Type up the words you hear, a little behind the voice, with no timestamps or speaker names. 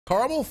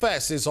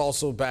CarmelFest is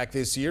also back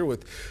this year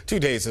with 2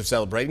 days of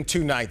celebrating,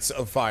 2 nights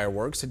of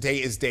fireworks.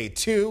 Today is day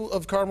 2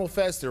 of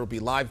CarmelFest. There will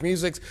be live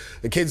music,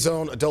 the kids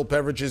zone, adult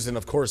beverages, and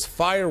of course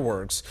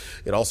fireworks.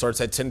 It all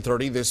starts at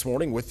 10:30 this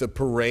morning with the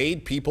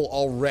parade. People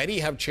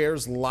already have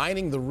chairs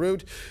lining the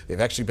route. They've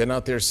actually been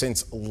out there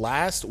since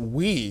last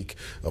week,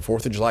 a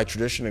 4th of July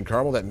tradition in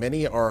Carmel that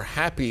many are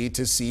happy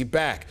to see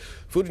back.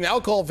 Food and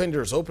alcohol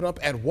vendors open up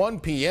at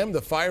 1 p.m.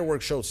 The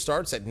fireworks show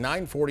starts at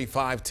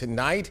 9:45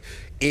 tonight.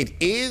 It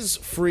is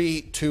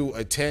free to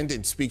attend.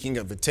 And speaking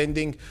of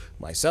attending,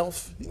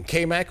 myself and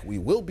K-Mac, we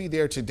will be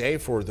there today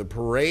for the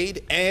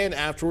parade. And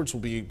afterwards,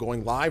 we'll be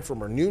going live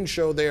from our noon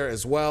show there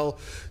as well.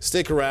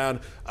 Stick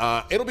around.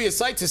 It'll be a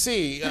sight to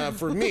see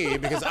for me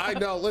because I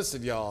know,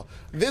 listen, y'all,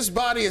 this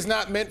body is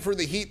not meant for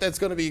the heat that's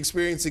going to be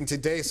experiencing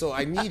today. So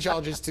I need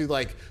y'all just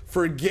to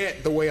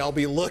forget the way I'll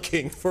be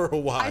looking for a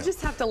while. I just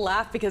have to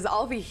laugh because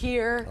I'll be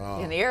here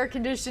in the air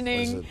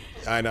conditioning. Listen,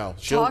 I know.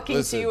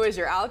 Talking to you as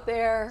you're out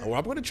there. Well,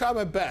 I'm going to try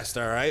my best,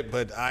 all right?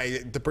 But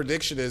the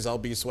prediction is I'll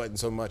be sweating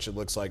so much it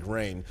looks like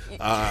rain.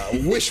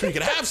 Wish we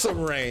could have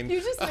some rain.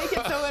 You just make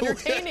it so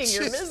entertaining,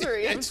 your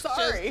misery. I'm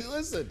sorry.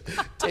 Listen,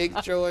 take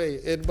joy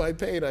in my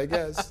pain, I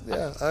guess.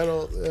 Yeah, I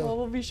don't. Yeah. Well,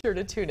 we'll be sure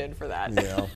to tune in for that. Yeah.